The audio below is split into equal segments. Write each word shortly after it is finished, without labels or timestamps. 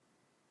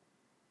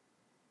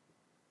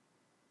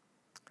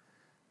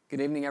Good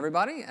evening,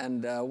 everybody,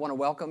 and I want to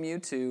welcome you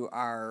to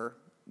our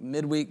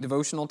midweek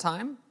devotional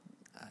time.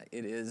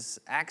 It is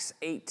Acts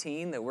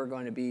 18 that we're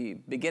going to be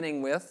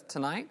beginning with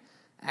tonight,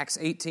 Acts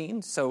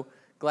 18. So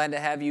glad to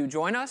have you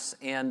join us,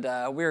 and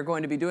we're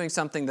going to be doing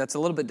something that's a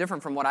little bit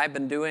different from what I've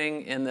been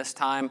doing in this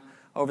time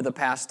over the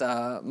past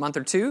month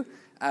or two,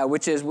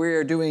 which is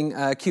we're doing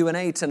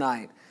Q&A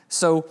tonight.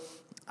 So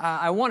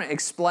I want to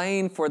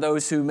explain for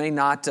those who may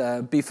not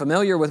be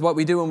familiar with what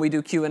we do when we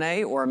do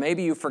Q&A, or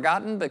maybe you've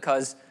forgotten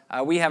because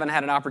we haven't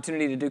had an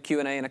opportunity to do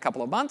Q&A in a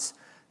couple of months,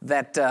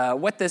 that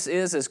what this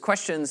is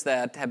questions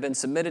that have been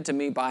submitted to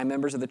me by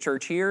members of the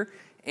church here,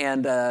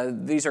 and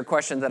these are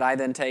questions that I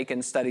then take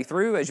and study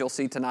through. As you'll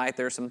see tonight,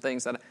 there are some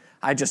things that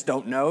I just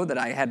don't know that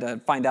I had to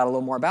find out a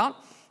little more about,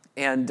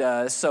 and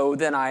so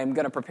then I'm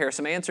going to prepare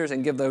some answers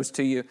and give those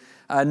to you.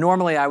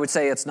 Normally, I would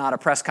say it's not a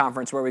press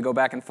conference where we go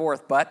back and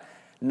forth, but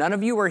none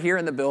of you were here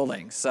in the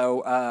building,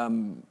 so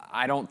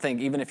I don't think,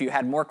 even if you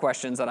had more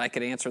questions, that I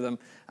could answer them.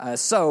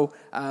 So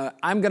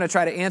I'm going to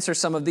try to answer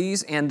some of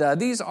these, and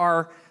these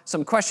are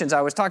some questions.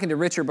 I was talking to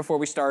Richard before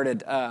we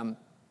started.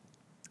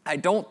 I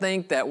don't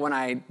think that when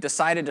I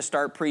decided to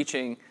start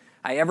preaching,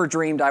 I ever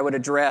dreamed I would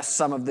address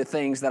some of the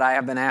things that I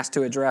have been asked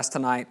to address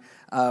tonight,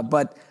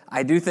 but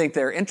I do think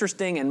they're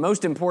interesting, and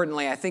most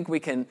importantly, I think we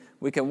can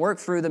work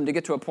through them to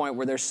get to a point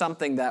where there's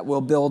something that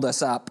will build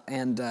us up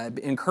and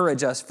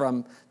encourage us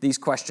from these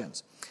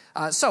questions.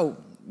 So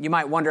you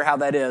might wonder how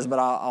that is, but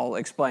I'll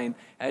explain.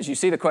 As you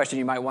see the question,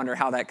 you might wonder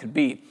how that could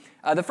be.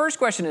 The first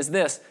question is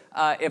this: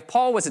 if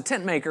Paul was a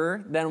tent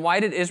maker, then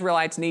why did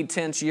Israelites need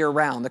tents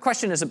year-round? The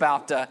question is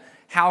about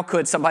how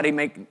could somebody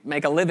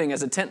make a living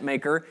as a tent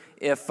maker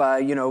if,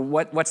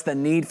 what's the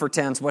need for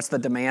tents, what's the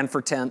demand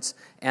for tents?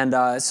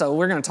 And so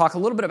we're going to talk a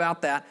little bit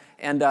about that,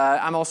 and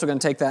I'm also going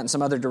to take that in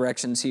some other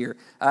directions here.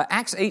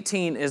 Acts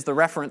 18 is the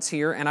reference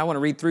here, and I want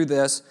to read through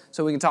this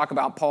so we can talk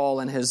about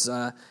Paul and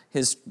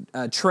his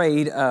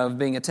trade of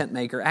being a tent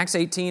maker. Acts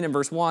 18 and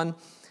verse 1.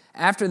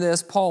 After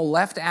this, Paul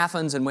left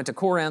Athens and went to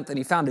Corinth, and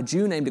he found a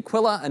Jew named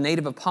Aquila, a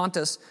native of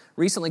Pontus,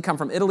 recently come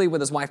from Italy with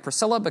his wife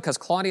Priscilla, because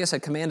Claudius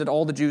had commanded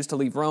all the Jews to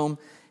leave Rome,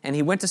 and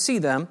he went to see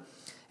them.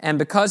 And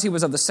because he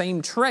was of the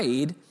same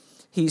trade,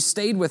 he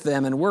stayed with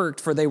them and worked,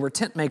 for they were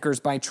tent makers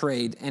by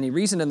trade. And he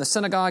reasoned in the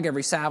synagogue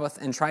every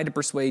Sabbath and tried to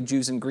persuade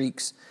Jews and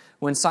Greeks.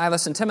 When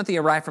Silas and Timothy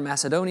arrived from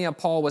Macedonia,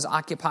 Paul was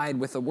occupied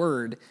with the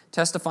word,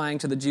 testifying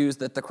to the Jews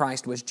that the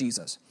Christ was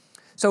Jesus.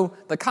 So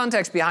the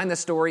context behind this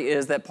story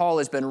is that Paul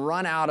has been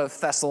run out of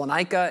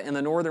Thessalonica in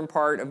the northern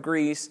part of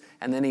Greece,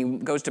 and then he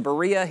goes to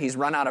Berea. He's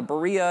run out of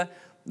Berea.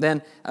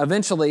 Then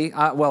eventually,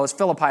 it's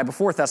Philippi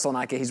before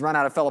Thessalonica. He's run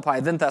out of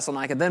Philippi, then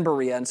Thessalonica, then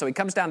Berea. And so he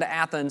comes down to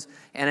Athens,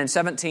 and in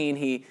 17,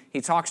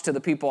 he talks to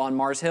the people on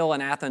Mars Hill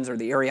in Athens, or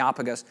the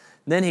Areopagus.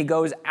 Then he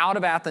goes out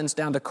of Athens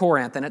down to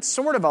Corinth, and it's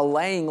sort of a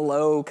laying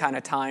low kind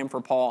of time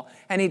for Paul.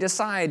 And he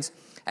decides,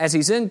 as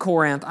he's in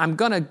Corinth, I'm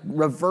going to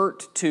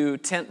revert to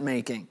tent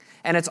making.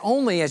 And it's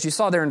only, as you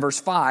saw there in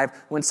verse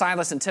 5, when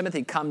Silas and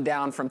Timothy come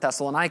down from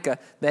Thessalonica,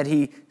 that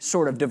he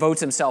sort of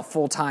devotes himself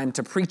full-time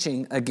to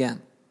preaching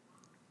again.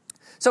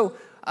 So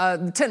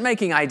the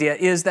tent-making idea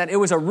is that it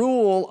was a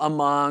rule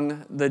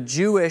among the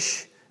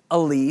Jewish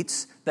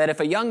elites that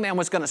if a young man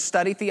was going to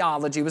study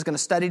theology, was going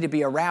to study to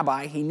be a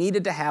rabbi, he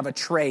needed to have a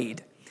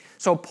trade.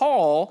 So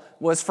Paul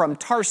was from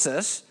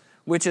Tarsus,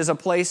 which is a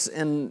place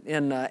in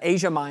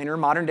Asia Minor,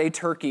 modern-day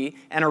Turkey,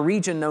 and a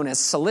region known as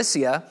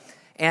Cilicia,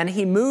 and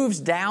he moves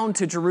down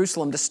to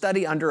Jerusalem to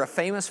study under a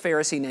famous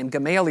Pharisee named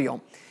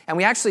Gamaliel. And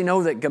we actually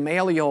know that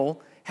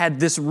Gamaliel had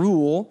this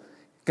rule.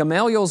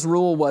 Gamaliel's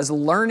rule was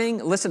learning,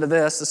 listen to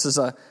this is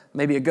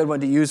maybe a good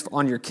one to use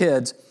on your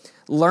kids,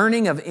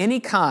 learning of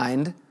any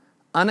kind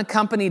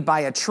unaccompanied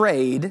by a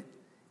trade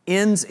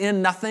ends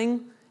in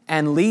nothing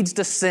and leads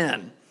to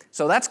sin.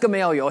 So that's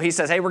Gamaliel. He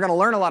says, hey, we're going to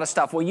learn a lot of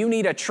stuff. Well, you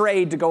need a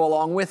trade to go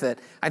along with it.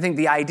 I think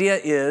the idea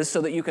is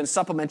so that you can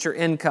supplement your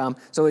income.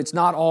 So it's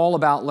not all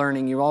about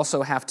learning. You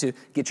also have to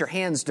get your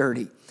hands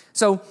dirty.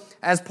 So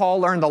as Paul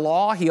learned the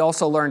law, he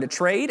also learned a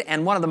trade.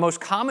 And one of the most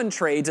common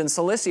trades in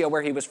Cilicia,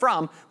 where he was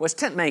from, was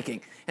tent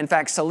making. In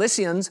fact,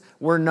 Cilicians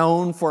were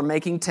known for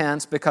making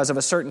tents because of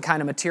a certain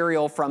kind of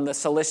material from the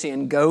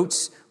Cilician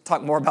goats.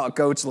 Talk more about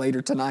goats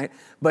later tonight,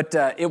 but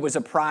it was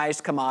a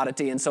prized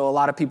commodity, and so a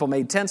lot of people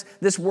made tents.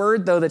 This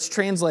word, though, that's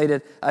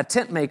translated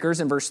tent makers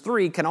in verse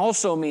 3 can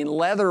also mean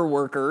leather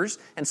workers,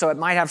 and so it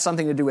might have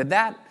something to do with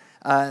that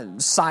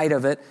side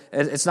of it.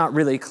 It's not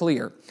really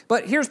clear.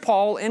 But here's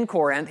Paul in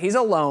Corinth. He's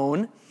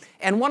alone,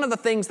 and one of the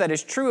things that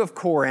is true of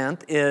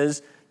Corinth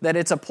is that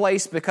it's a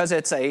place, because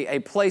it's a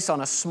place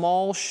on a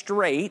small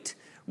strait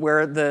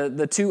where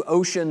the two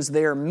oceans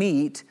there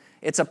meet.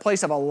 It's a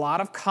place of a lot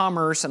of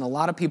commerce and a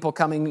lot of people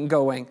coming and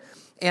going.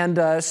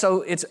 And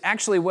so it's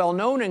actually well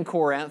known in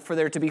Corinth for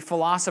there to be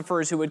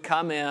philosophers who would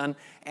come in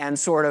and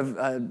sort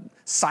of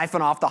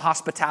siphon off the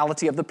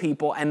hospitality of the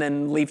people and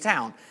then leave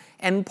town.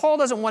 And Paul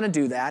doesn't want to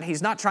do that.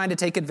 He's not trying to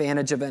take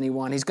advantage of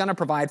anyone. He's going to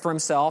provide for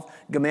himself.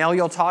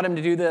 Gamaliel taught him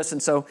to do this,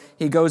 and so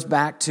he goes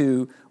back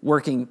to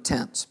working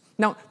tents.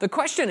 Now, the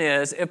question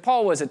is, if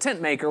Paul was a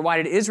tent maker, why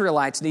did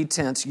Israelites need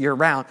tents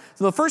year-round?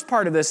 So the first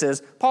part of this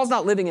is, Paul's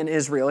not living in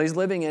Israel. He's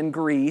living in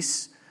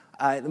Greece,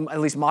 at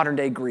least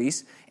modern-day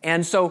Greece.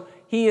 And so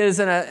he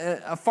is in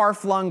a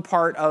far-flung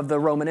part of the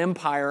Roman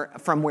Empire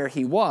from where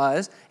he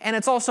was, and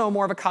it's also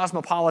more of a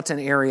cosmopolitan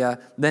area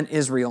than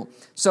Israel.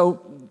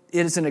 So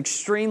it is an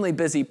extremely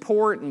busy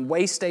port and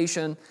way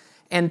station,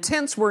 and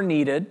tents were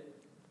needed.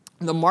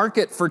 The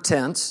market for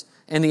tents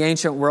in the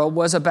ancient world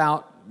was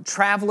about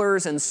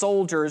travelers and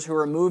soldiers who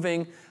are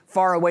moving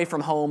far away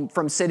from home,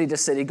 from city to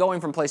city,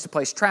 going from place to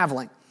place,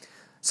 traveling.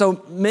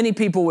 So many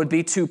people would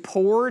be too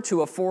poor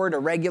to afford a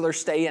regular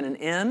stay in an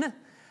inn.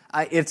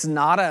 It's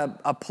not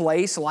a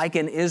place like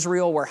in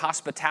Israel where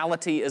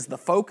hospitality is the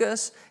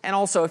focus. And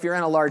also, if you're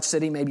in a large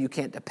city, maybe you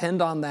can't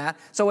depend on that.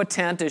 So a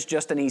tent is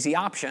just an easy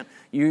option.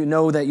 You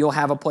know that you'll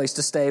have a place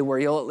to stay where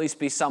you'll at least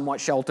be somewhat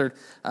sheltered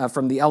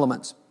from the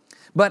elements.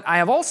 But I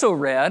have also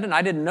read, and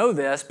I didn't know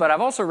this, but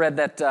I've also read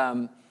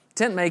that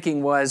tent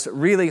making was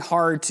really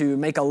hard to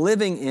make a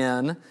living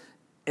in,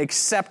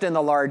 except in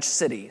the large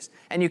cities.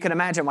 And you can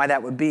imagine why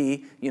that would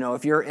be. You know,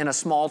 if you're in a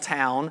small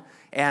town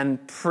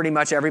and pretty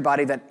much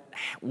everybody that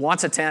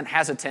wants a tent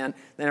has a tent,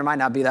 then there might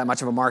not be that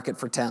much of a market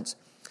for tents.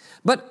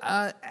 But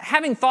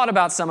having thought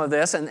about some of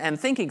this and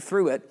thinking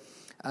through it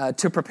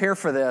to prepare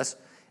for this,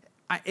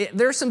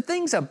 there's some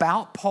things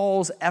about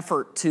Paul's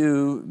effort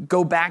to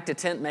go back to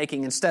tent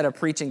making instead of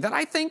preaching that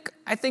I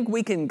think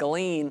we can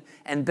glean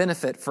and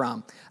benefit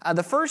from.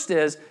 The first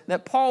is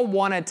that Paul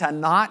wanted to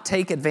not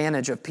take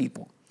advantage of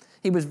people.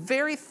 He was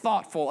very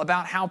thoughtful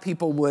about how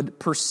people would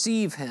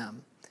perceive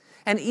him.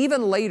 And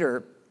even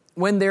later,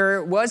 when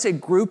there was a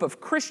group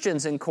of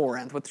Christians in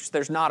Corinth, which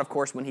there's not, of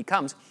course, when he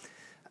comes,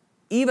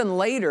 even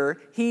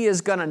later, he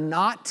is going to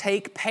not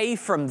take pay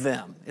from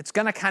them. It's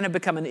going to kind of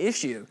become an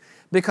issue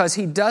because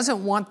he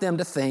doesn't want them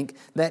to think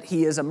that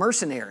he is a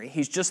mercenary.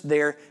 He's just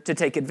there to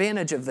take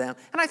advantage of them.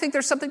 And I think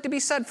there's something to be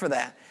said for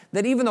that.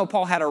 That even though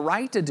Paul had a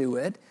right to do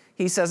it,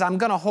 he says, I'm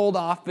going to hold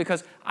off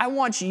because I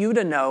want you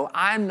to know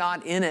I'm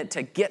not in it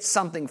to get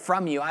something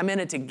from you. I'm in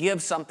it to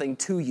give something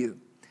to you.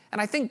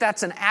 And I think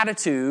that's an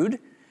attitude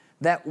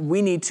that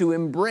we need to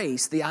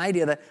embrace, the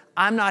idea that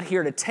I'm not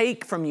here to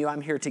take from you,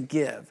 I'm here to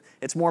give.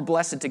 It's more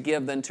blessed to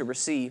give than to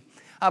receive.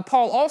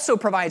 Paul also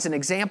provides an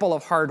example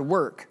of hard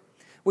work.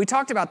 We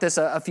talked about this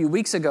a few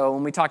weeks ago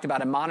when we talked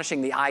about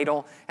admonishing the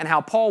idle and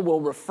how Paul will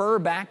refer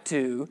back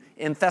to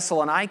in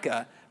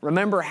Thessalonica,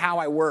 remember how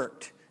I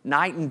worked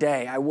night and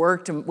day. I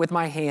worked with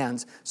my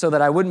hands so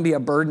that I wouldn't be a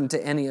burden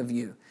to any of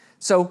you.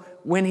 So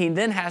when he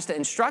then has to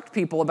instruct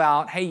people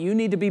about, hey, you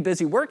need to be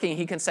busy working,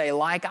 he can say,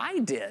 like I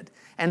did.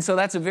 And so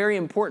that's a very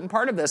important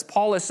part of this.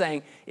 Paul is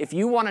saying, if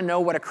you want to know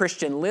what a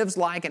Christian lives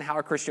like and how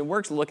a Christian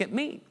works, look at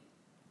me.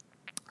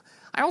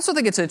 I also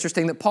think it's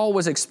interesting that Paul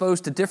was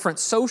exposed to different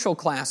social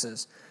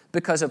classes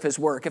because of his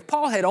work. If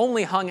Paul had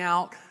only hung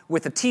out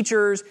with the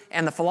teachers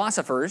and the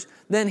philosophers,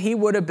 then he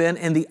would have been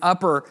in the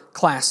upper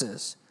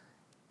classes.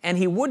 And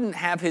he wouldn't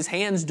have his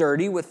hands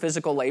dirty with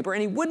physical labor,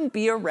 and he wouldn't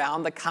be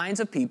around the kinds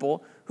of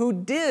people who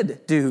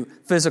did do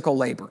physical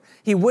labor.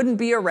 He wouldn't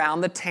be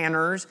around the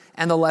tanners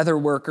and the leather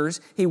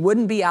workers. He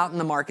wouldn't be out in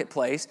the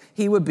marketplace.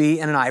 He would be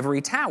in an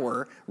ivory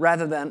tower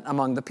rather than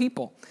among the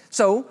people.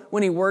 So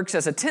when he works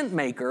as a tent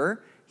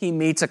maker, he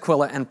meets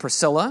Aquila and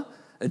Priscilla,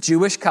 a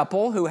Jewish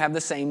couple who have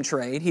the same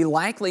trade. He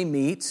likely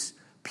meets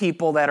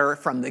people that are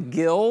from the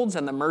guilds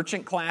and the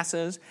merchant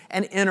classes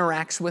and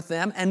interacts with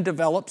them and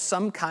develops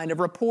some kind of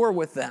rapport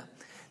with them.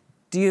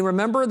 Do you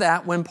remember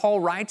that when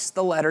Paul writes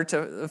the letter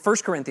to 1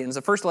 Corinthians,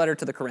 the first letter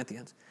to the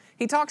Corinthians,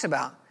 he talks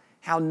about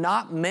how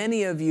not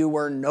many of you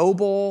were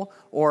noble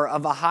or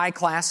of the high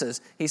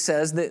classes. He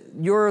says that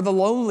you're the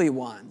lowly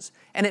ones.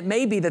 And it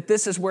may be that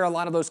this is where a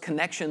lot of those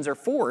connections are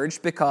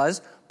forged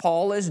because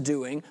Paul is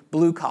doing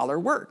blue-collar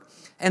work.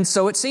 And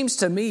so it seems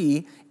to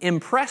me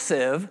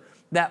impressive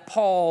that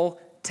Paul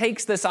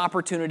takes this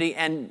opportunity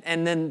and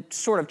then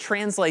sort of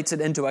translates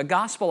it into a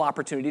gospel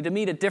opportunity to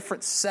meet a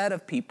different set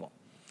of people.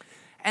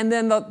 And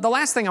then the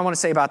last thing I want to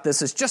say about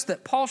this is just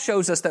that Paul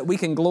shows us that we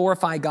can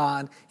glorify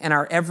God in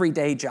our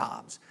everyday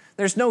jobs.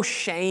 There's no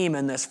shame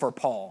in this for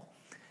Paul.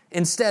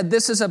 Instead,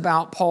 this is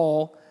about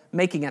Paul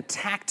making a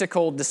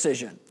tactical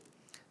decision.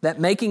 That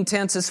making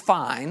tents is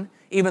fine,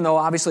 even though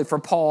obviously for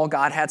Paul,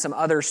 God had some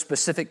other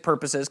specific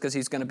purposes because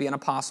he's going to be an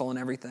apostle and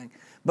everything.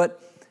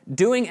 But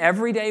doing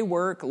everyday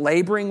work,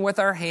 laboring with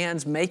our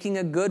hands, making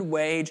a good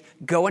wage,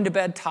 going to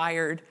bed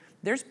tired,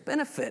 there's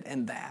benefit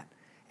in that.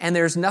 And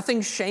there's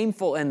nothing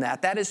shameful in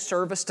that. That is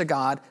service to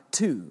God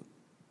too.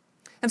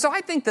 And so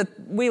I think that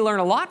we learn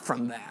a lot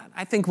from that.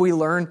 I think we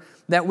learn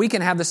that we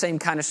can have the same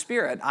kind of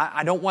spirit.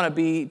 I don't want to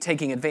be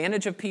taking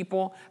advantage of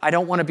people. I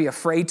don't want to be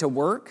afraid to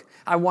work.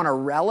 I want to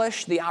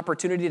relish the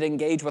opportunity to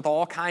engage with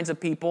all kinds of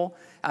people,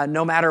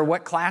 no matter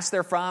what class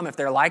they're from, if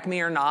they're like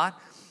me or not.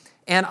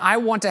 And I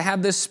want to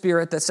have this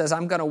spirit that says,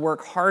 I'm going to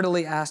work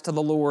heartily as to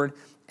the Lord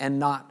and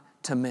not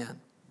to men.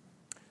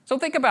 So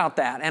think about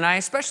that. And I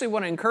especially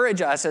want to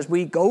encourage us as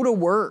we go to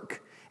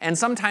work, and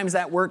sometimes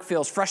that work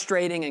feels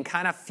frustrating and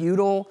kind of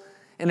futile,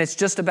 and it's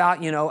just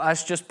about,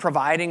 us just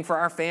providing for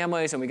our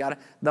families, and we got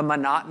the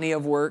monotony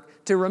of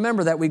work, to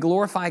remember that we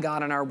glorify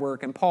God in our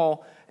work, and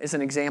Paul is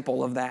an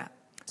example of that.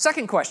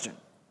 Second question,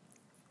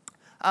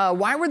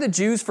 why were the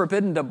Jews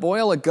forbidden to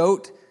boil a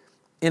goat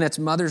in its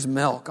mother's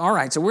milk? All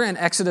right, so we're in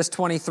Exodus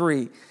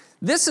 23.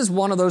 This is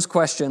one of those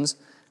questions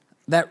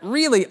that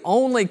really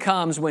only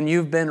comes when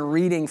you've been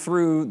reading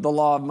through the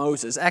law of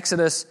Moses,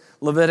 Exodus,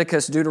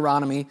 Leviticus,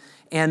 Deuteronomy,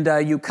 and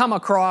you come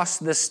across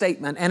this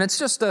statement, and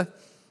it's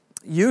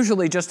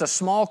usually just a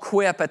small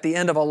quip at the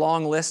end of a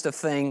long list of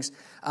things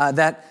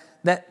that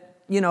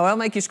it'll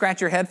make you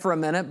scratch your head for a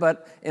minute,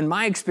 but in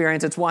my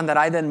experience, it's one that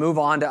I then move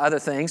on to other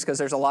things because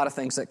there's a lot of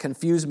things that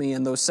confuse me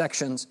in those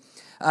sections.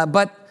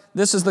 But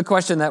this is the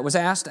question that was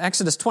asked,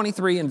 Exodus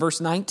 23 and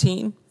verse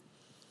 19.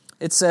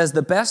 It says,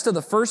 "The best of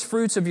the first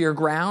fruits of your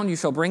ground you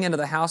shall bring into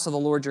the house of the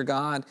Lord your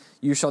God.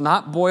 You shall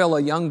not boil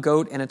a young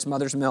goat in its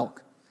mother's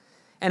milk."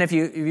 And if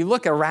you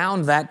look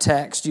around that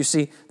text, you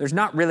see there's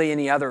not really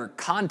any other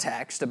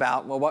context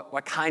about, well,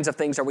 what kinds of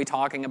things are we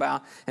talking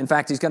about? In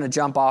fact, he's going to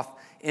jump off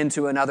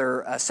into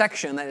another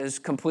section that has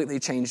completely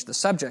changed the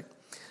subject.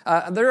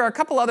 There are a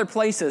couple other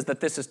places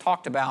that this is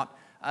talked about.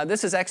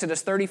 This is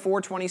Exodus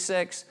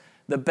 34:26.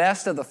 "The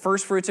best of the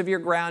first fruits of your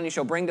ground you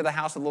shall bring to the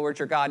house of the Lord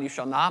your God. You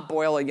shall not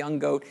boil a young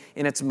goat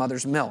in its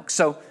mother's milk."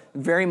 So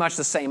very much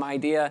the same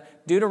idea.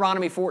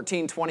 Deuteronomy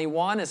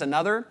 14:21 is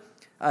another.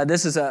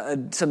 This is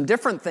some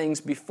different things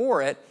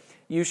before it.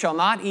 "You shall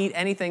not eat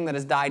anything that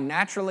has died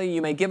naturally.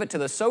 You may give it to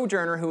the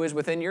sojourner who is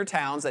within your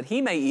towns, that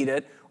he may eat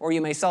it, or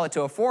you may sell it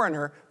to a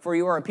foreigner, for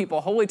you are a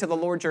people holy to the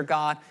Lord your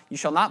God. You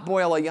shall not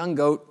boil a young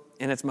goat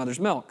in its mother's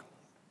milk."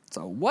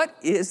 So what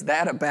is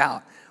that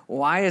about?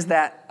 Why is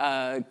that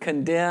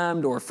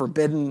condemned or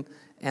forbidden?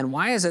 And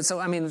why is it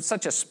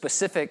such a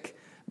specific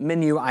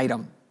menu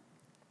item?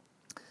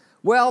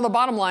 Well, the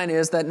bottom line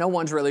is that no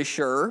one's really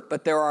sure,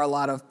 but there are a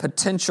lot of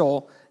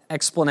potential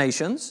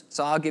explanations.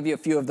 So I'll give you a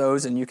few of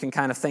those and you can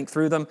kind of think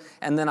through them.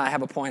 And then I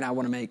have a point I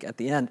want to make at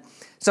the end.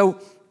 So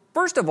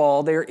first of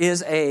all, there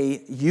is a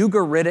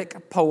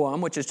Ugaritic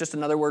poem, which is just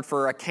another word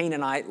for a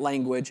Canaanite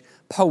language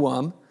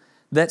poem,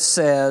 that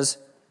says,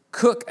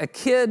 "Cook a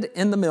kid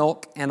in the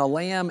milk and a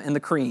lamb in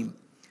the cream."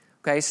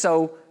 Okay,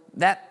 so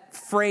that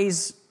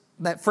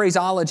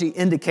phraseology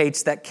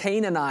indicates that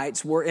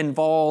Canaanites were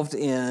involved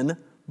in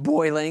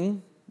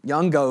boiling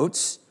young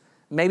goats,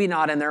 maybe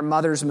not in their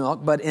mother's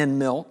milk, but in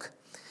milk.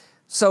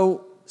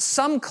 So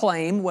some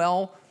claim,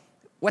 well,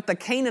 what the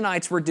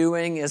Canaanites were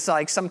doing is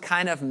like some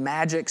kind of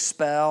magic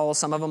spell.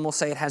 Some of them will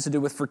say it has to do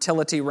with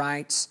fertility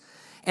rites.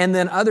 And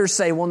then others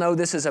say, well, no,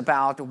 this is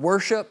about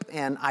worship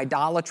and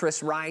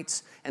idolatrous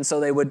rites. And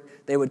so they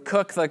would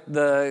cook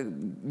the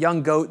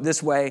young goat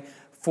this way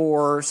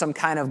for some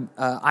kind of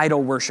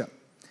idol worship.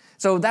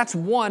 So that's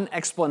one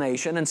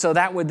explanation. And so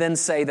that would then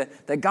say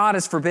that God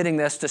is forbidding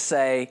this to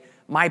say,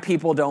 my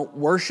people don't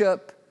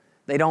worship,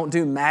 they don't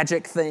do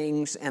magic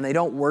things, and they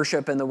don't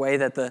worship in the way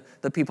that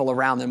the people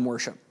around them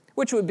worship,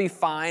 which would be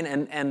fine.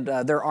 And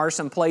there are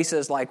some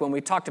places, like when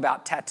we talked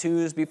about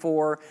tattoos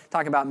before,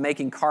 talking about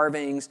making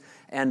carvings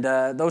and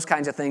those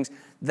kinds of things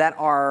that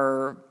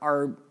are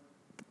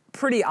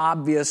pretty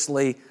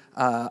obviously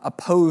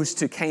opposed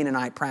to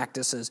Canaanite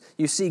practices.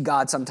 You see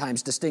God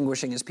sometimes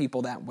distinguishing his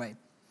people that way.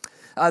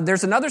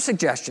 There's another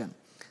suggestion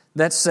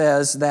that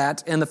says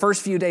that in the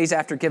first few days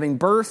after giving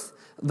birth,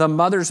 the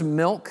mother's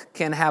milk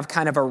can have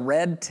kind of a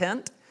red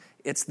tint.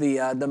 It's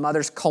the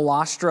mother's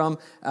colostrum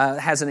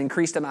has an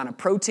increased amount of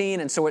protein,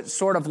 and so it's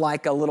sort of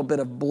like a little bit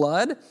of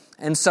blood.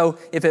 And so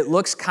if it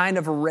looks kind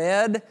of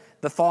red,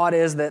 the thought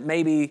is that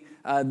maybe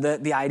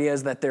the idea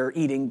is that they're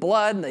eating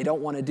blood, and they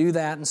don't want to do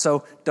that, and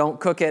so don't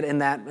cook it in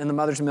the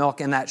mother's milk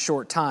in that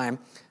short time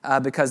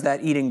because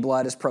that eating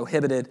blood is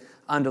prohibited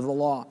under the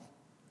law.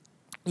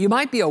 You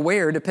might be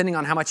aware, depending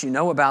on how much you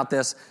know about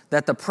this,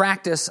 that the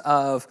practice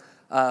of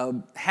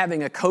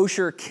having a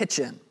kosher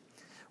kitchen,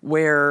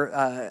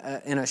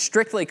 where in a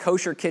strictly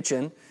kosher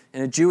kitchen,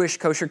 in a Jewish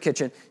kosher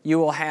kitchen, you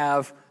will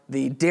have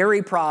the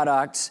dairy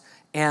products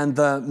and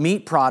the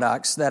meat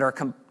products that are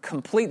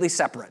completely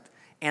separate.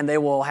 And they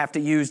will have to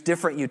use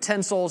different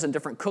utensils and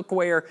different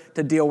cookware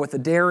to deal with the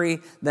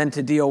dairy than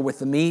to deal with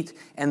the meat.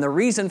 And the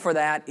reason for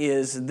that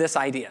is this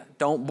idea: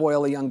 don't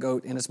boil a young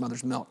goat in its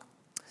mother's milk.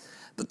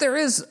 But there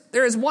is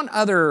one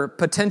other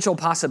potential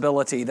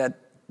possibility that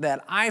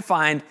I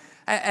find,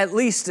 at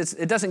least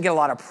it doesn't get a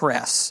lot of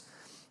press.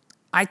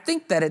 I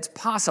think that it's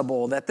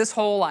possible that this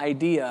whole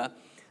idea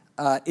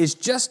is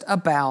just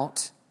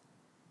about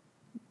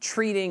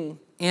treating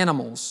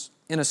animals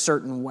in a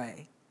certain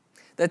way.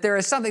 That there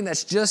is something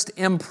that's just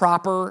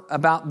improper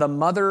about the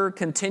mother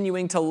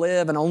continuing to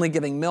live and only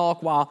giving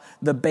milk while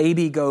the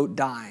baby goat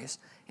dies.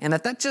 And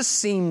that just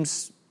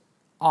seems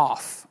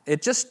off.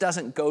 It just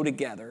doesn't go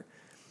together.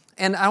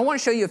 And I want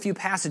to show you a few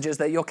passages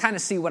that you'll kind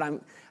of see what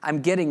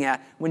I'm getting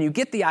at when you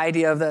get the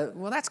idea of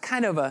that's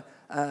kind of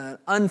a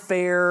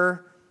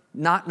unfair,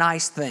 not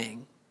nice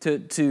thing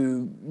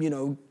to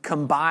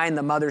combine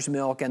the mother's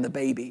milk and the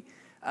baby.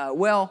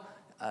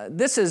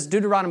 This is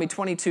Deuteronomy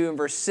 22 and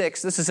verse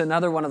 6. This is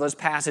another one of those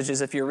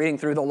passages, if you're reading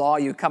through the law,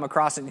 you come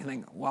across it and you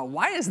think, well,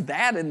 why is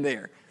that in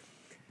there?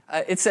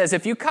 It says,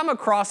 if you come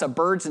across a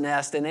bird's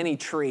nest in any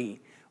tree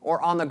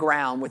or on the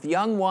ground with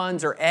young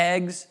ones or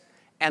eggs,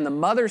 and the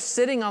mother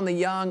sitting on the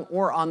young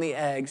or on the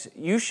eggs,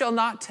 you shall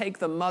not take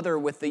the mother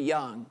with the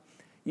young.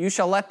 You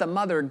shall let the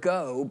mother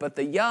go, but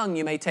the young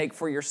you may take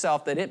for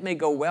yourself, that it may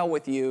go well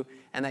with you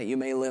and that you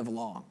may live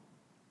long.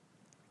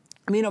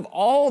 I mean, of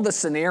all the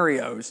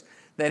scenarios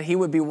that he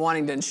would be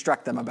wanting to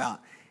instruct them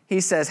about, he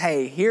says,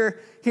 hey, here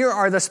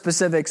are the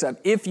specifics of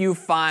if you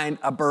find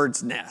a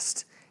bird's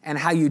nest and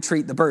how you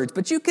treat the birds.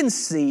 But you can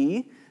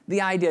see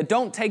the idea,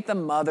 don't take the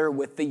mother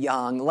with the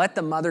young. Let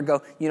the mother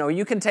go. You know,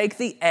 you can take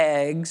the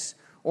eggs,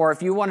 or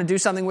if you want to do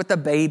something with the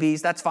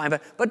babies, that's fine.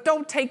 But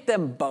don't take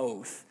them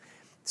both.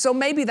 So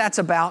maybe that's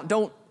about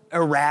don't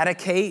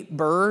eradicate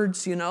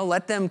birds,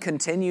 let them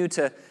continue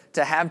to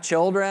have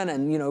children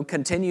and,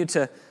 continue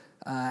to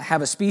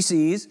have a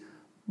species.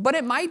 But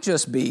it might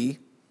just be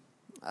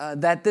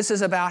that this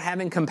is about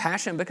having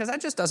compassion, because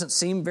that just doesn't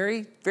seem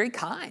very, very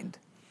kind.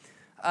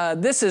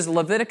 This is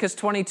Leviticus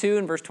 22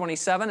 and verse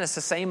 27. It's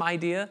the same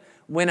idea.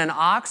 When an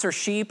ox or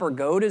sheep or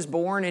goat is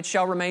born, it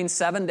shall remain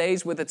 7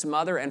 days with its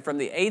mother, and from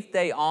the 8th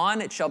day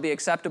on it shall be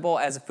acceptable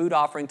as a food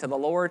offering to the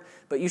Lord.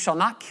 But you shall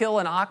not kill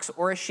an ox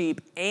or a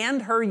sheep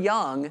and her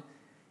young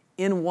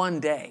in 1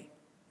 day.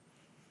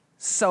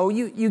 So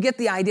you get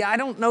the idea. I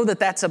don't know that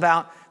that's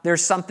about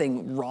there's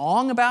something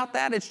wrong about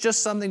that. It's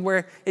just something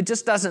where it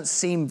just doesn't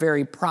seem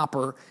very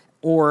proper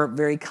or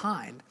very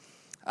kind.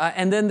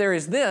 And then there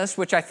is this,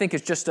 which I think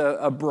is just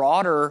a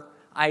broader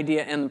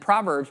idea in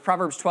Proverbs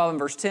 12 and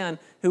verse 10.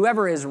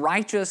 Whoever is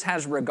righteous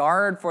has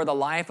regard for the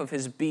life of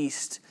his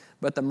beast,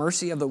 but the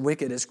mercy of the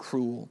wicked is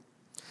cruel.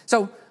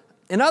 So,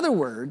 in other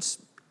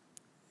words,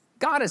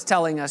 God is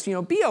telling us,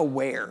 be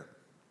aware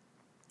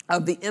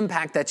of the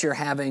impact that you're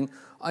having.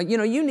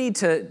 You need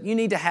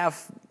to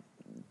have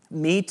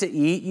meat to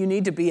eat. You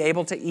need to be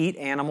able to eat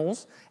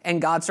animals,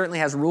 and God certainly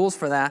has rules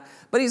for that.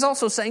 But he's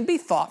also saying be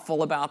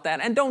thoughtful about that,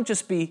 and don't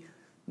just be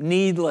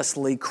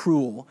needlessly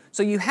cruel.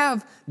 So you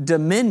have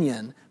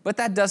dominion, but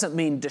that doesn't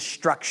mean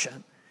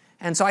destruction.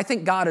 And so I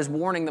think God is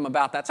warning them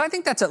about that. So I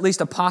think that's at least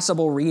a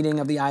possible reading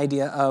of the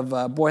idea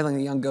of boiling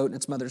the young goat in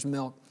its mother's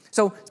milk.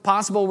 So it's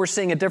possible we're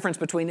seeing a difference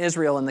between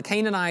Israel and the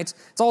Canaanites.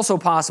 It's also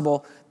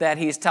possible that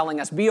he's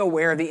telling us, be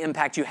aware of the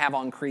impact you have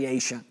on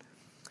creation.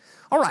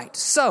 All right,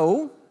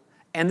 so,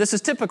 and this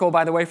is typical,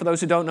 by the way, for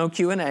those who don't know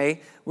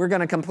Q&A, we're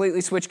going to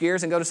completely switch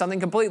gears and go to something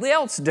completely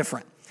else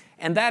different.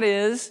 And that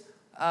is,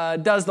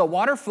 does the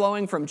water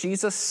flowing from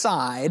Jesus'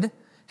 side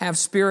have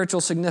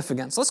spiritual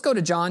significance? Let's go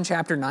to John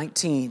chapter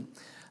 19.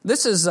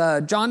 This is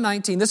John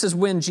 19. This is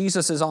when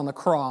Jesus is on the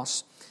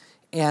cross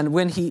and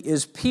when he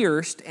is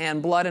pierced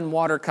and blood and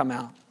water come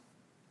out.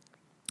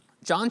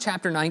 John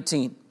chapter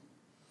 19.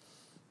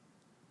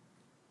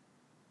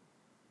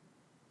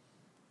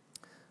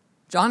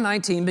 John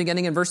 19,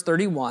 beginning in verse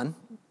 31.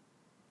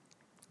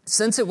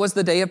 Since it was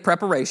the day of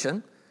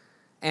preparation,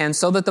 and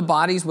so that the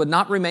bodies would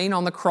not remain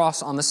on the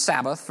cross on the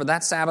Sabbath, for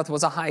that Sabbath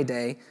was a high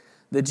day,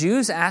 the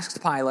Jews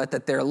asked Pilate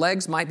that their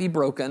legs might be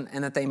broken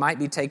and that they might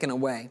be taken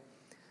away.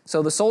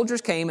 So the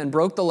soldiers came and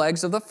broke the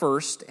legs of the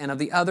first and of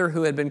the other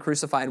who had been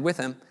crucified with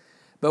him.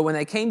 But when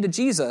they came to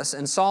Jesus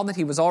and saw that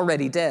he was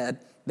already dead,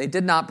 they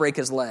did not break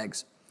his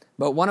legs.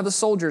 But one of the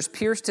soldiers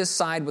pierced his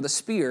side with a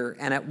spear,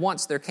 and at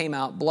once there came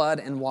out blood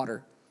and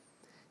water.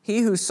 He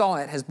who saw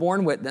it has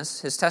borne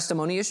witness, his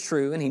testimony is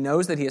true, and he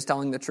knows that he is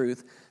telling the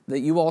truth, that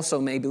you also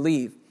may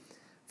believe.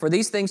 For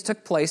these things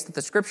took place that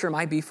the scripture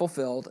might be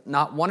fulfilled,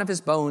 not one of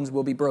his bones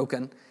will be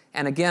broken.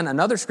 And again,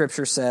 another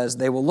scripture says,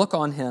 they will look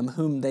on him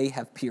whom they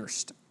have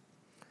pierced.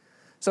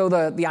 So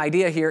the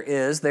idea here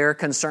is they're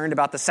concerned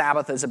about the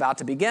Sabbath is about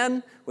to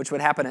begin, which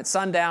would happen at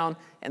sundown,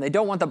 and they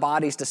don't want the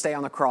bodies to stay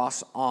on the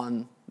cross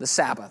on the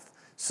Sabbath.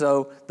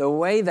 So the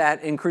way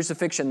that in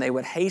crucifixion they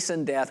would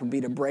hasten death would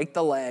be to break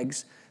the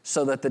legs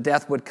so that the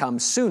death would come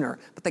sooner.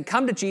 But they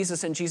come to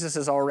Jesus, and Jesus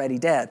is already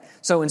dead.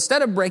 So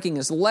instead of breaking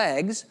his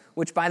legs,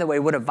 which, by the way,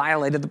 would have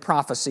violated the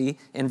prophecy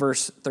in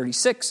verse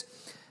 36,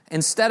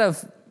 instead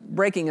of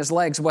breaking his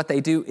legs, what they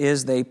do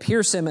is they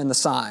pierce him in the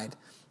side.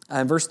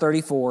 In verse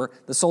 34,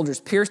 the soldiers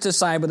pierced his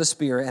side with a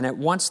spear, and at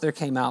once there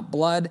came out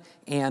blood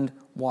and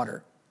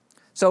water.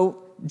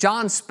 So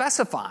John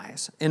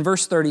specifies in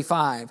verse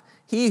 35,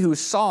 he who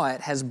saw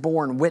it has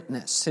borne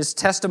witness. His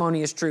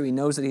testimony is true. He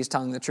knows that he's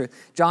telling the truth.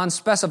 John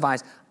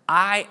specifies,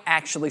 I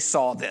actually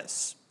saw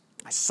this.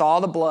 I saw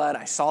the blood,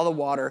 I saw the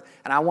water,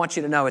 and I want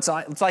you to know, it's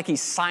like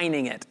he's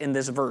signing it in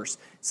this verse,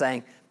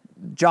 saying,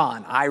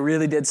 John, I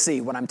really did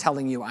see what I'm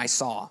telling you I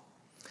saw.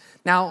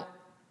 Now,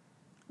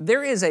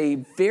 there is a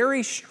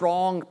very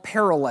strong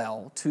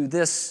parallel to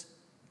this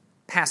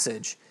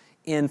passage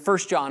in 1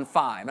 John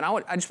 5. And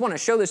I just want to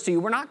show this to you.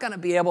 We're not going to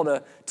be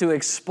able to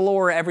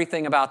explore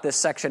everything about this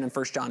section in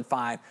 1 John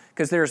 5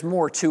 because there's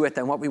more to it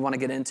than what we want to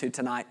get into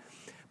tonight.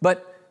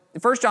 But in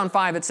 1 John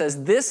 5, it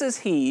says, this is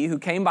he who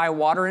came by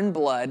water and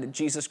blood,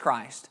 Jesus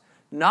Christ,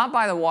 not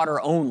by the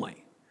water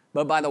only,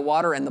 but by the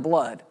water and the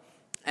blood.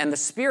 And the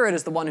Spirit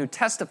is the one who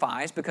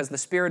testifies, because the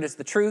Spirit is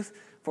the truth.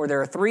 For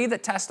there are three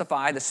that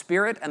testify, the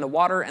Spirit and the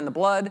water and the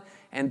blood,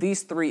 and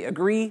these three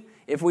agree.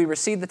 If we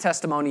receive the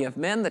testimony of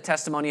men, the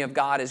testimony of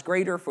God is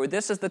greater, for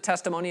this is the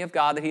testimony of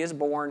God that he is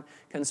borne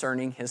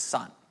concerning his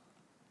Son.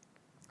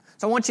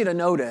 So I want you to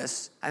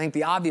notice, I think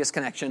the obvious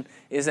connection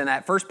is in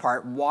that first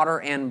part,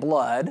 water and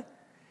blood,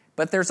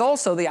 but there's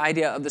also the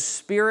idea of the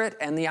Spirit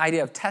and the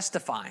idea of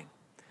testifying.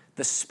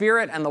 The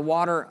Spirit and the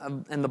water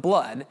and the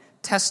blood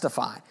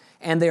testify,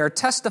 and they are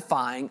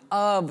testifying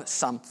of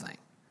something.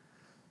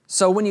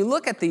 So when you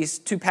look at these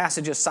two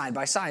passages side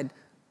by side,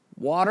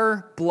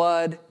 water,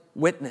 blood,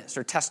 witness,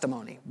 or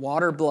testimony.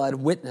 Water, blood,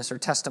 witness, or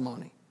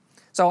testimony.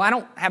 So I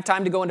don't have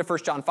time to go into 1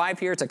 John 5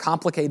 here. It's a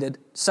complicated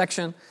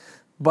section,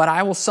 but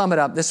I will sum it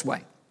up this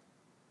way.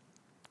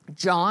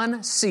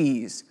 John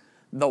sees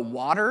the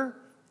water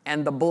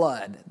and the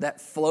blood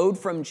that flowed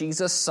from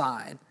Jesus'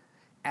 side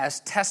as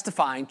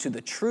testifying to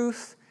the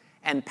truth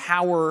and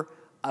power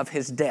of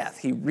his death.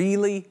 He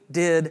really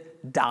did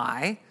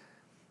die.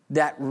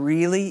 That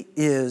really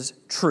is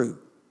true.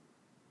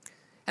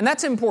 And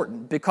that's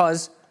important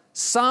because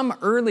some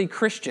early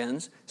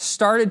Christians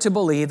started to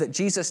believe that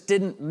Jesus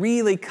didn't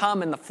really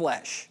come in the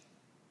flesh.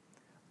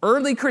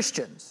 Early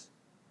Christians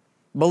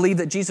believed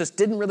that Jesus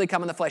didn't really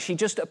come in the flesh. He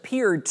just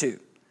appeared to.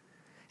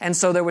 And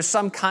so there was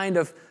some kind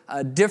of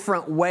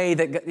different way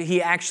that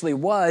he actually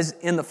was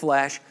in the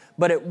flesh,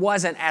 but it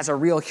wasn't as a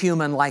real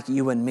human like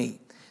you and me.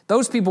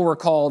 Those people were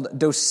called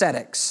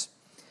docetics.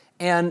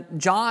 And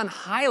John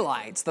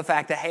highlights the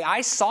fact that, hey,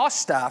 I saw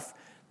stuff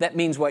that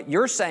means what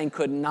you're saying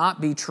could not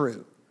be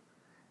true.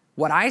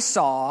 What I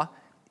saw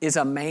is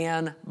a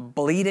man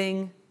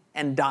bleeding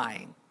and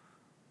dying,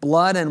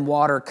 blood and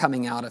water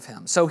coming out of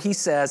him. So he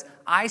says,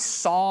 I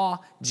saw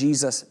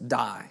Jesus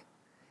die.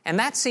 And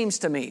that seems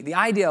to me, the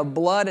idea of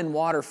blood and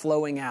water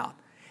flowing out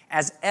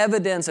as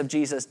evidence of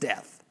Jesus'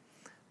 death,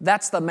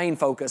 that's the main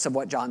focus of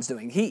what John's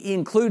doing. He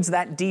includes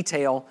that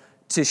detail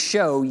to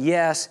show,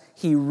 yes,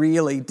 he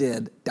really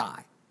did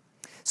die.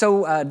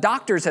 So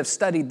doctors have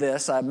studied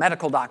this,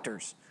 medical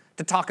doctors,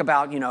 to talk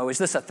about, is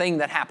this a thing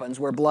that happens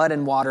where blood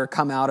and water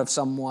come out of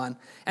someone?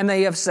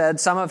 And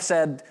some have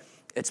said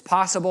it's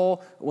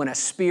possible when a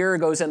spear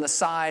goes in the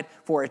side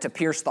for it to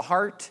pierce the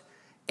heart,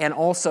 and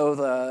also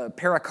the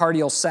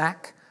pericardial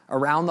sac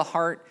around the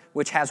heart,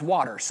 which has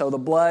water. So the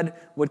blood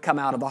would come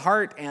out of the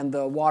heart and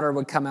the water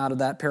would come out of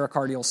that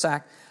pericardial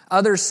sac.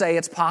 Others say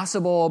it's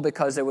possible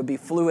because there would be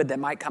fluid that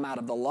might come out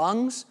of the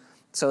lungs.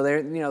 So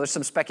there's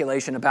some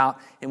speculation about,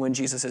 and when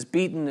Jesus is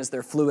beaten, is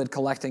there fluid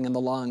collecting in the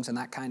lungs and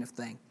that kind of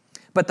thing.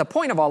 But the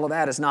point of all of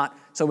that is not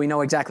so we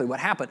know exactly what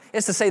happened.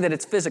 It's to say that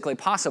it's physically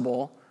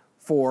possible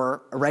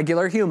for a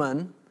regular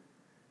human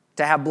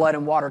to have blood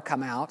and water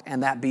come out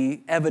and that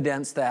be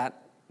evidence that,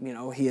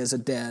 he is a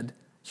dead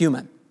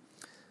human.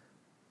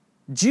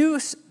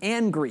 Jews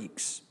and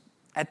Greeks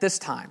at this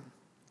time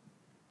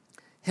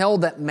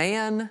held that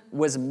man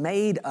was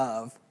made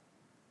of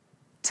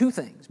two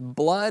things,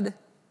 blood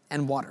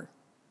and water.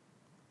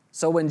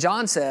 So when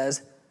John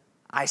says,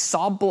 I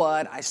saw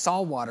blood, I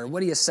saw water,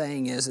 what he is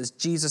saying is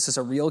Jesus is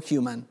a real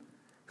human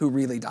who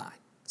really died.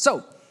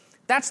 So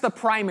that's the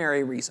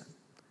primary reason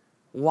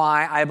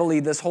why I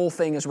believe this whole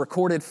thing is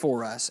recorded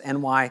for us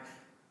and why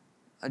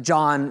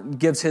John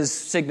gives his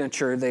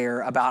signature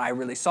there about I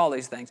really saw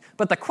these things.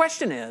 But the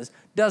question is,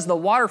 does the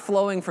water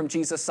flowing from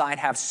Jesus' side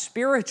have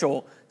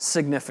spiritual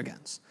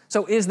significance?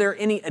 So is there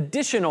any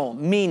additional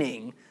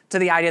meaning to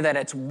the idea that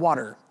it's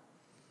water?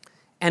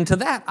 And to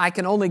that, I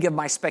can only give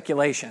my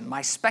speculation.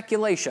 My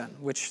speculation,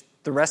 which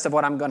the rest of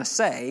what I'm going to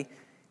say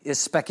is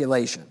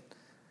speculation.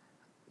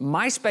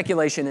 My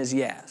speculation is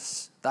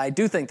yes. I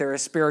do think there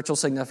is spiritual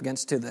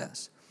significance to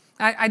this.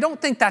 I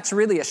don't think that's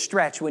really a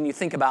stretch when you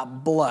think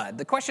about blood.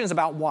 The question is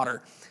about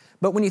water.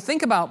 But when you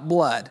think about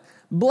blood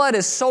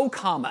is so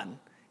common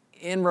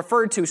and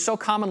referred to so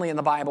commonly in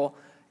the Bible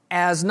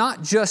as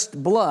not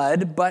just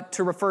blood, but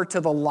to refer to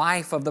the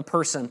life of the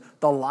person,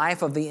 the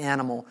life of the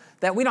animal,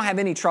 that we don't have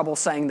any trouble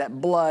saying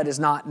that blood is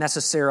not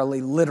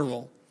necessarily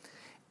literal.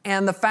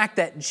 And the fact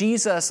that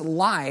Jesus'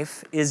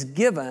 life is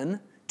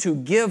given to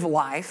give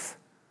life,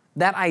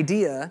 that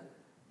idea,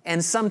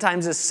 and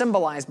sometimes is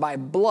symbolized by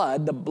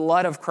blood, the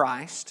blood of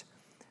Christ,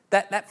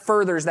 that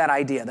furthers that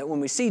idea that when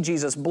we see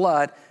Jesus'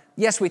 blood,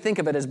 yes, we think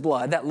of it as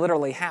blood, that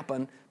literally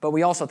happened, but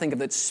we also think of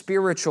its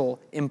spiritual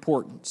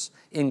importance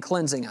in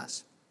cleansing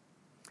us.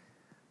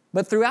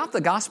 But throughout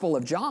the Gospel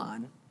of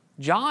John,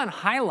 John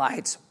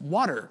highlights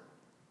water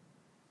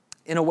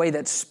in a way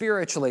that's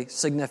spiritually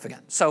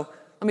significant. So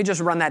let me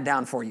just run that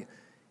down for you.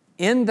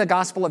 In the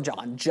Gospel of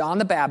John, John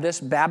the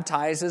Baptist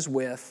baptizes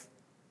with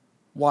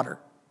water.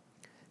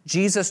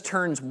 Jesus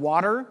turns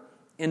water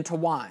into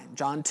wine,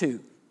 John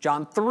 2.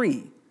 John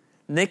 3,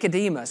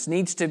 Nicodemus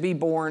needs to be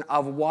born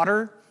of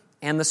water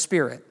and the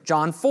Spirit.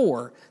 John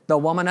 4, the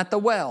woman at the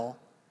well,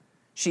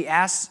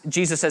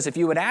 Jesus says, if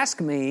you would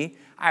ask me,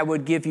 I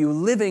would give you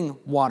living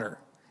water,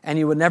 and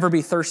you would never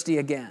be thirsty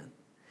again.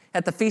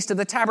 At the Feast of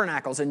the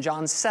Tabernacles in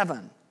John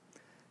 7,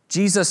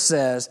 Jesus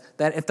says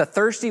that if the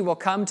thirsty will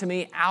come to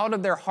me, out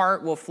of their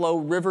heart will flow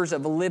rivers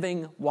of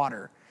living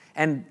water.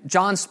 And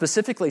John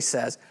specifically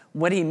says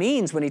what he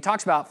means when he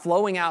talks about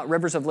flowing out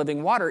rivers of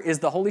living water is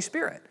the Holy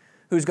Spirit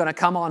who's going to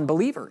come on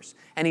believers.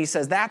 And he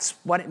says that's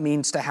what it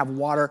means to have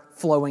water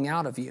flowing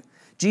out of you.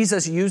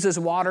 Jesus uses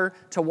water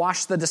to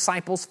wash the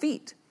disciples'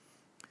 feet.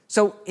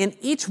 So in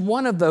each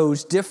one of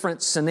those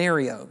different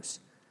scenarios,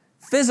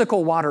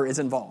 physical water is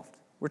involved.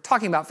 We're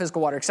talking about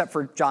physical water, except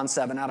for John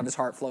 7, out of his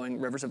heart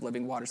flowing rivers of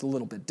living water is a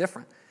little bit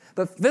different.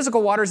 But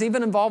physical water is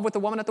even involved with the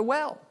woman at the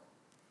well.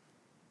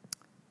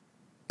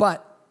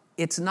 But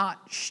it's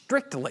not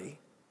strictly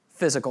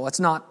physical.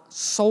 It's not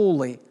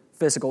solely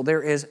physical.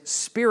 There is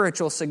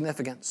spiritual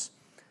significance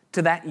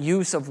to that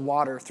use of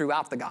water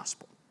throughout the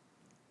gospel.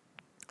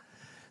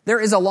 There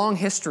is a long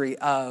history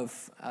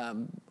of,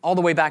 all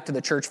the way back to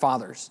the church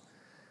fathers,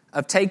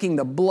 of taking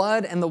the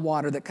blood and the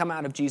water that come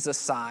out of Jesus'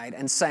 side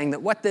and saying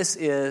that what this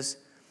is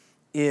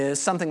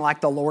something like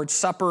the Lord's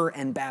Supper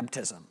and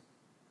baptism.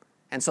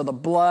 And so the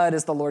blood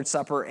is the Lord's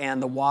Supper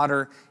and the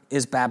water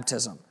is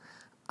baptism.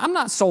 I'm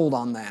not sold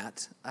on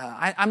that.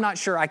 I'm not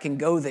sure I can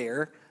go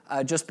there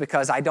just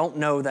because I don't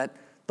know that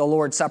the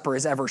Lord's Supper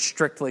is ever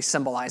strictly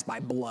symbolized by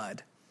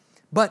blood.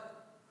 But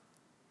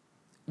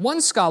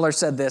one scholar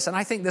said this, and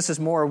I think this is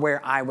more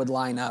where I would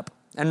line up.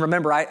 And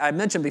remember, I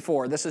mentioned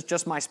before, this is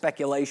just my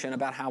speculation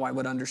about how I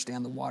would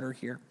understand the water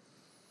here.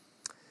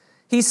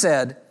 He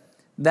said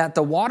that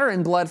the water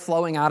and blood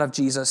flowing out of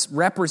Jesus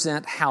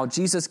represent how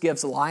Jesus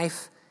gives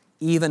life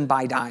even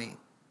by dying.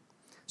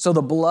 So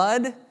the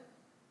blood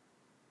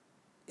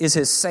is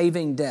his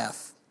saving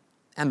death,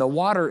 and the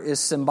water is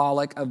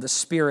symbolic of the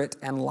spirit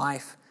and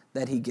life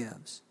that he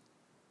gives.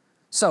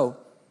 So,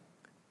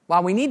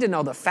 while we need to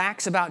know the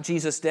facts about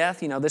Jesus' death,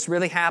 this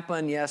really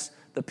happened, yes,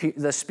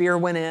 the spear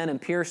went in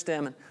and pierced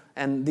him,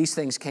 and these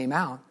things came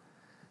out.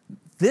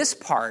 This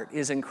part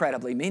is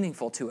incredibly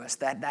meaningful to us,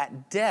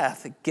 that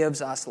death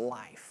gives us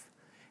life.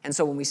 And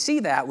so when we see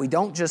that, we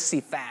don't just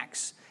see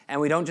facts, and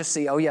we don't just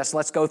see, oh yes,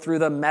 let's go through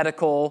the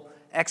medical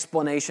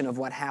explanation of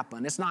what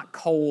happened. It's not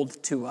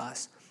cold to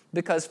us,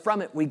 because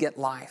from it we get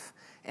life.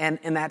 And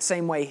in that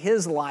same way,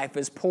 his life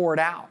is poured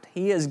out.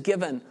 He has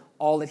given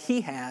all that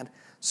he had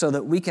so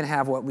that we can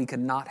have what we could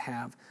not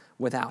have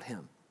without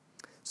him.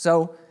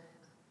 So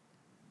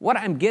what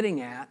I'm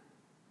getting at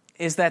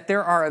is that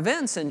there are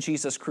events in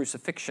Jesus'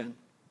 crucifixion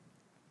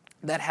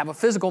that have a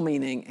physical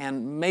meaning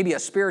and maybe a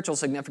spiritual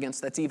significance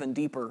that's even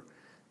deeper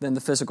than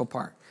the physical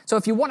part. So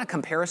if you want a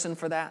comparison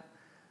for that,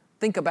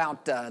 think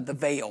about the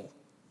veil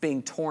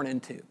being torn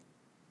into.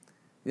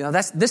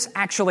 This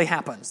actually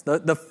happens.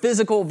 The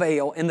physical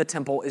veil in the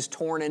temple is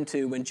torn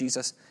into when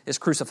Jesus is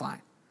crucified.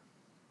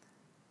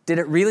 Did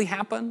it really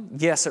happen?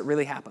 Yes, it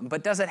really happened.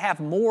 But does it have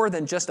more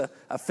than just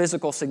a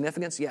physical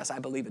significance? Yes, I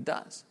believe it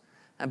does.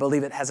 I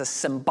believe it has a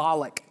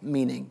symbolic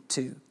meaning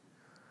too.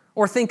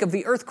 Or think of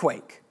the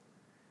earthquake.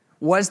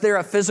 Was there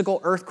a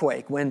physical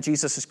earthquake when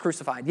Jesus is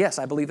crucified? Yes,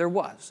 I believe there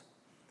was.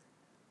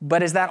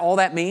 But is that all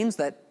that means,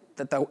 that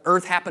the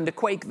earth happened to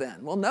quake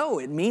then? Well, no,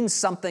 it means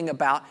something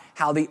about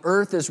how the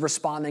earth is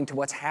responding to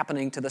what's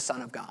happening to the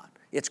Son of God,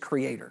 its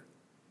creator.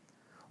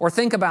 Or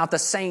think about the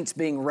saints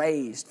being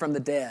raised from the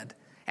dead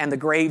and the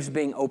graves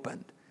being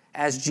opened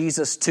as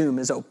Jesus' tomb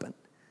is opened.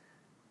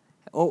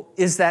 Oh,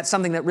 is that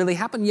something that really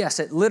happened? Yes,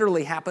 it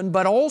literally happened,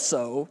 but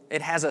also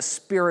it has a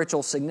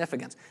spiritual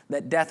significance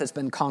that death has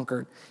been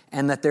conquered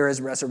and that there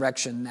is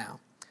resurrection now.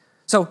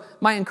 So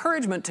my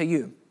encouragement to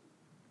you,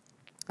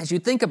 as you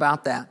think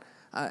about that,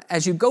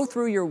 as you go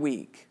through your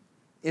week,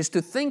 is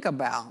to think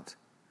about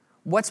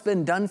what's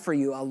been done for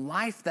you, a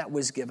life that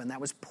was given,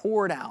 that was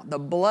poured out, the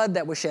blood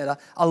that was shed,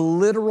 a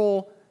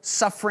literal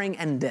suffering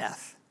and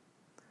death,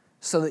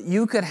 so that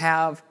you could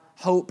have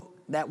hope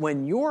that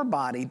when your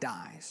body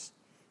dies,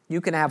 you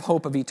can have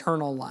hope of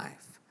eternal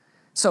life.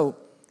 So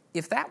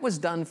if that was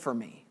done for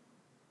me,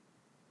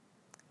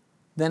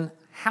 then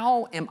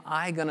how am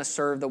I going to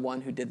serve the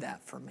one who did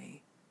that for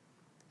me?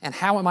 And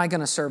how am I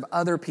going to serve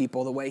other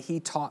people the way he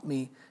taught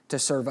me to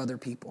serve other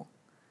people?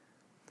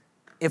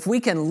 If we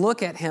can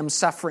look at him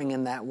suffering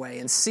in that way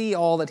and see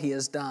all that he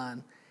has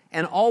done,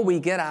 and all we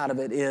get out of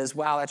it is,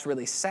 wow, that's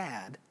really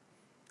sad,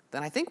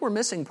 then I think we're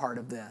missing part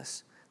of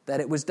this, that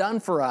it was done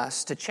for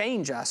us to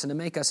change us and to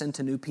make us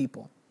into new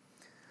people.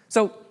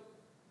 So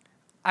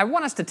I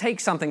want us to take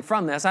something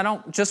from this. I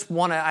don't just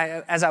want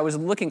to, as I was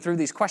looking through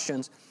these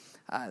questions,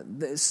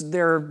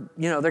 they're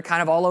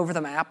kind of all over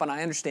the map, and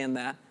I understand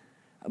that.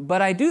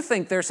 But I do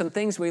think there's some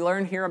things we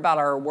learn here about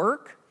our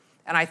work,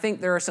 and I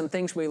think there are some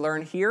things we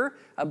learn here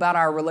about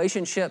our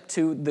relationship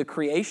to the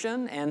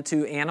creation and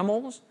to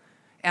animals.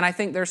 And I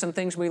think there's some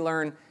things we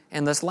learn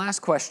in this last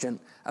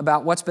question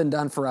about what's been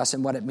done for us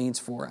and what it means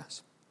for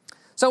us.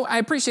 So I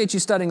appreciate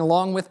you studying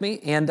along with me,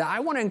 and I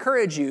want to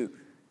encourage you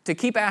to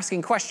keep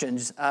asking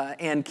questions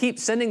and keep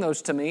sending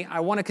those to me.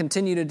 I want to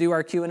continue to do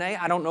our Q&A.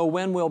 I don't know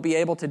when we'll be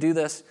able to do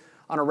this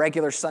on a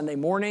regular Sunday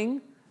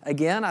morning.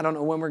 Again, I don't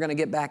know when we're going to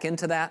get back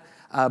into that,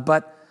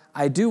 but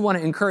I do want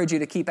to encourage you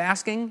to keep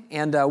asking,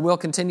 and we'll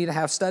continue to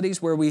have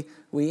studies where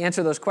we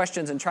answer those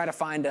questions and try to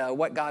find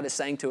what God is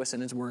saying to us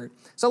in His Word.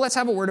 So let's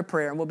have a word of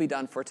prayer, and we'll be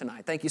done for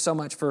tonight. Thank you so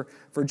much for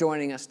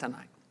joining us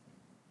tonight.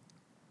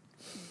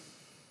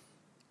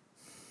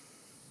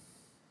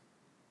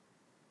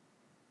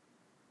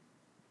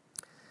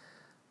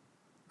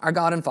 Our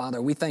God and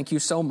Father, we thank you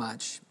so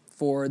much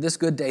for this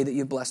good day that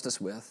you've blessed us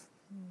with.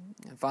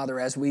 And Father,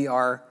 as we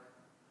are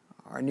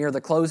near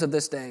the close of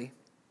this day,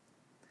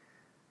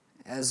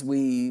 as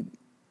we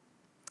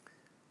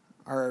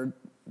are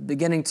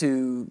beginning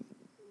to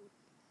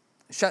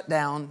shut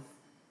down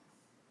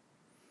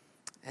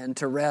and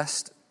to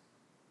rest,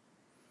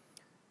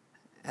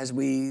 as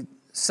we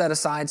set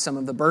aside some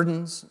of the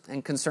burdens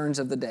and concerns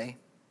of the day,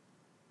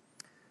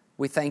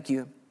 we thank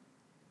you.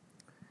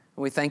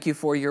 We thank you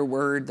for your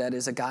word that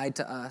is a guide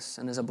to us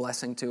and is a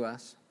blessing to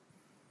us,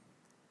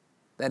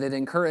 that it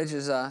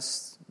encourages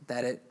us,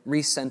 that it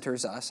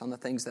recenters us on the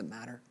things that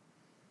matter.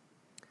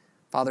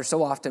 Father,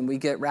 so often we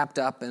get wrapped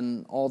up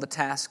in all the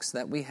tasks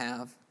that we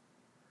have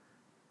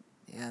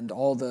and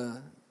all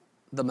the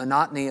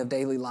monotony of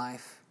daily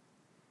life,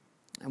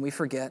 and we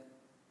forget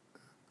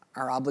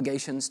our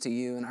obligations to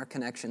you and our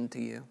connection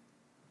to you.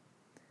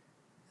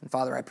 And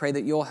Father, I pray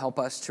that you'll help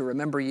us to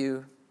remember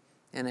you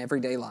in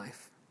everyday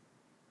life.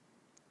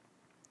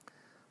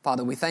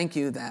 Father, we thank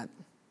you that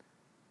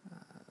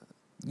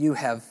you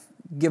have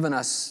given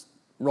us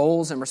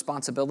roles and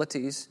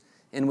responsibilities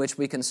in which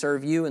we can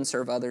serve you and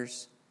serve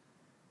others.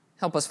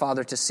 Help us,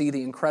 Father, to see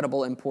the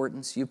incredible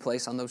importance you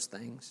place on those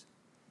things.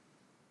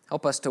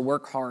 Help us to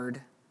work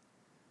hard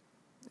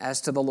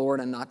as to the Lord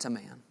and not to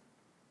man.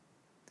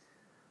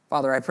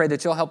 Father, I pray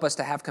that you'll help us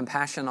to have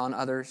compassion on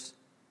others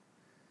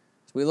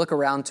as we look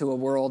around to a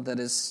world that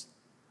is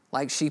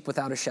like sheep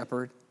without a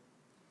shepherd,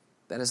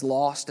 that is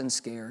lost and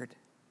scared.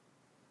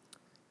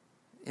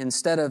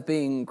 Instead of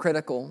being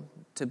critical,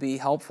 to be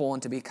helpful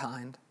and to be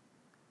kind,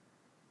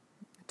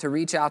 to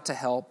reach out to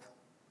help,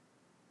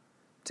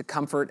 to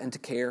comfort and to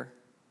care.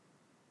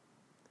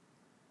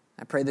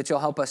 I pray that you'll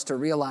help us to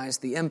realize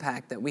the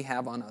impact that we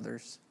have on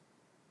others.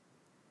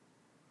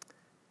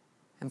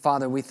 And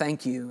Father, we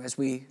thank you as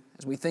we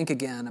think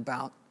again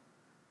about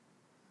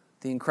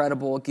the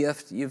incredible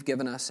gift you've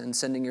given us in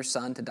sending your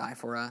Son to die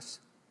for us.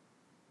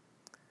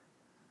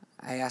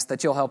 I ask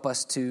that you'll help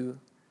us to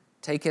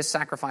take his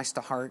sacrifice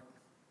to heart,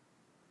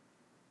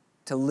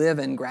 to live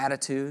in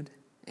gratitude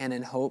and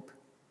in hope,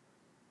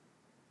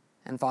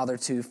 and Father,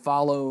 to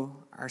follow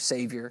our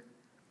Savior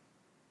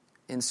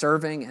in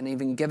serving and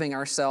even giving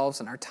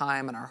ourselves and our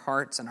time and our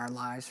hearts and our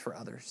lives for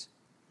others.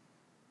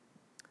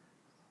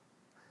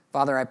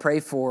 Father, I pray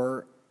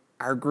for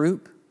our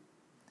group,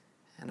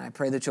 and I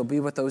pray that you'll be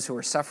with those who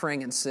are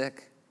suffering and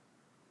sick.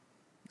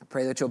 I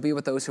pray that you'll be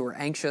with those who are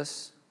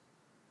anxious,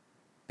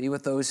 be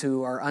with those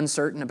who are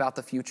uncertain about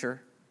the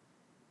future.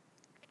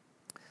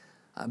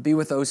 Be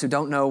with those who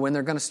don't know when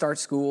they're going to start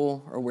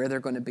school or where they're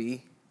going to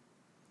be.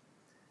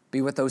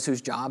 Be with those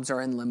whose jobs are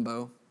in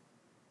limbo.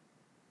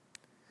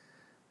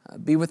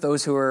 Be with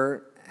those who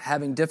are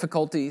having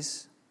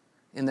difficulties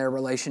in their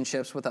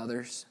relationships with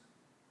others.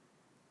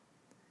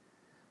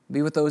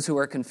 Be with those who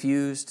are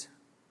confused,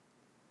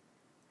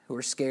 who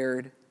are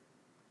scared,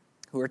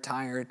 who are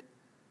tired,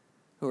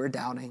 who are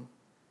doubting.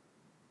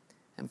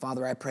 And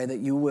Father, I pray that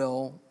you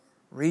will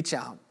reach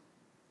out,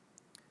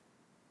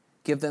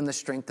 give them the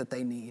strength that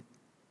they need.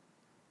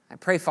 I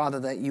pray, Father,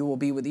 that you will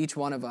be with each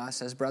one of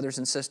us as brothers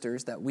and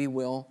sisters, that we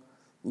will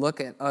look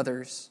at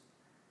others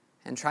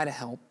and try to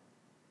help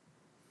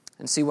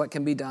and see what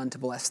can be done to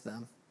bless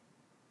them.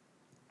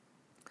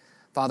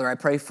 Father, I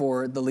pray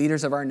for the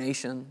leaders of our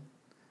nation,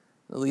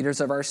 the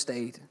leaders of our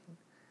state,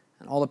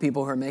 and all the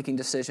people who are making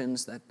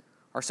decisions that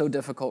are so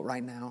difficult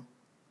right now.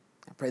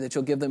 I pray that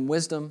you'll give them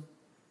wisdom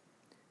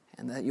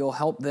and that you'll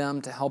help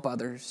them to help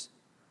others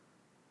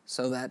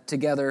so that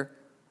together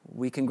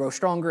we can grow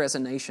stronger as a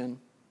nation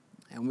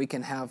and we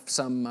can have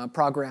some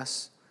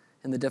progress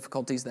in the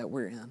difficulties that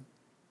we're in.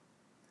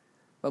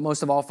 But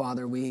most of all,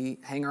 Father, we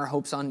hang our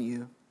hopes on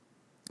you,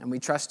 and we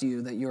trust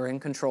you that you're in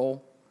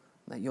control,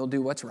 that you'll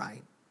do what's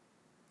right.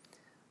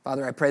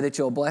 Father, I pray that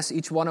you'll bless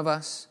each one of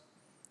us,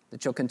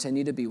 that you'll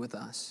continue to be with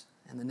us.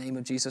 In the name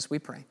of Jesus we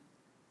pray.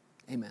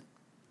 Amen.